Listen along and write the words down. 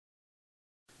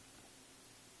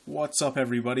What's up,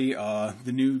 everybody?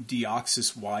 The new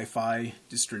Deoxys Wi-Fi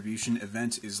distribution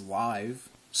event is live,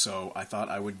 so I thought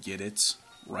I would get it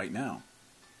right now.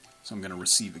 So I'm going to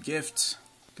receive a gift,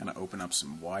 going to open up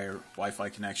some Wi-Fi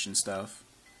connection stuff,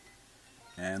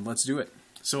 and let's do it.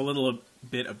 So a little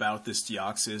bit about this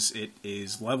Deoxys. It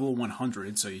is level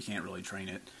 100, so you can't really train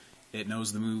it. It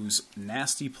knows the moves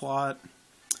Nasty Plot,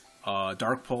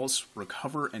 Dark Pulse,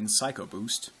 Recover, and Psycho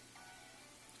Boost.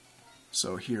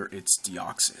 So here it's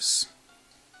Deoxys.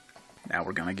 Now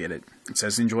we're gonna get it. It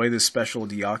says, enjoy this special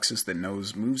Deoxys that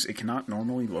knows moves it cannot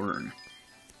normally learn.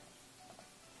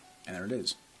 And there it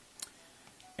is.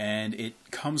 And it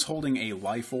comes holding a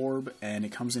life orb, and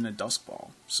it comes in a dusk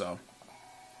ball. So,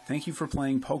 thank you for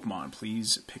playing Pokemon.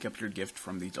 Please pick up your gift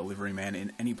from the delivery man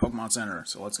in any Pokemon Center.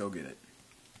 So let's go get it.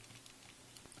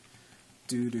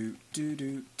 Ooh,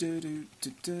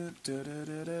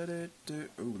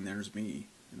 and there's me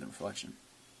in the reflection.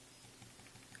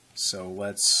 So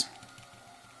let's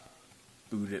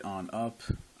boot it on up.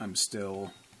 I'm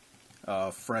still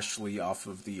freshly off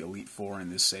of the Elite Four in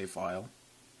this save file.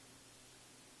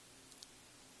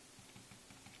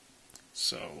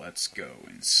 So let's go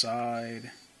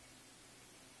inside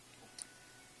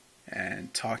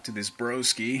and talk to this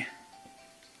broski.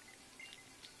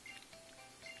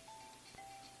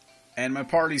 And my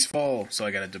party's full, so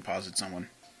I gotta deposit someone.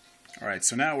 Alright,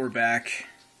 so now we're back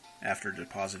after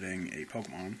depositing a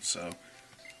Pokemon, so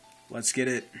let's get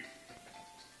it.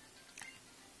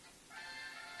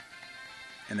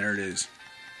 And there it is,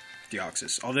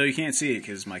 Deoxys. Although you can't see it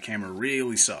because my camera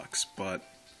really sucks, but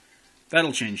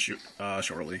that'll change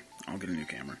shortly. I'll get a new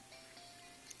camera.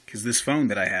 Because this phone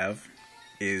that I have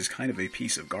is kind of a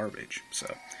piece of garbage.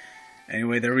 So,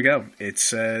 anyway, there we go. It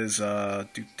says,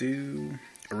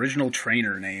 original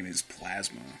trainer name is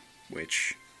Plasma,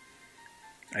 which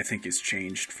I think is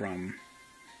changed from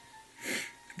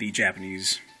the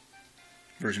Japanese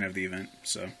version of the event.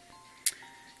 So,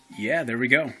 yeah, there we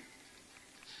go.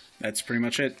 That's pretty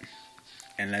much it.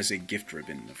 And as a gift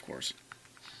ribbon, of course.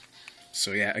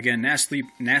 So yeah, again,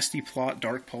 Nasty Plot,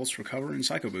 Dark Pulse, Recover, and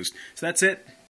Psycho Boost. So that's it.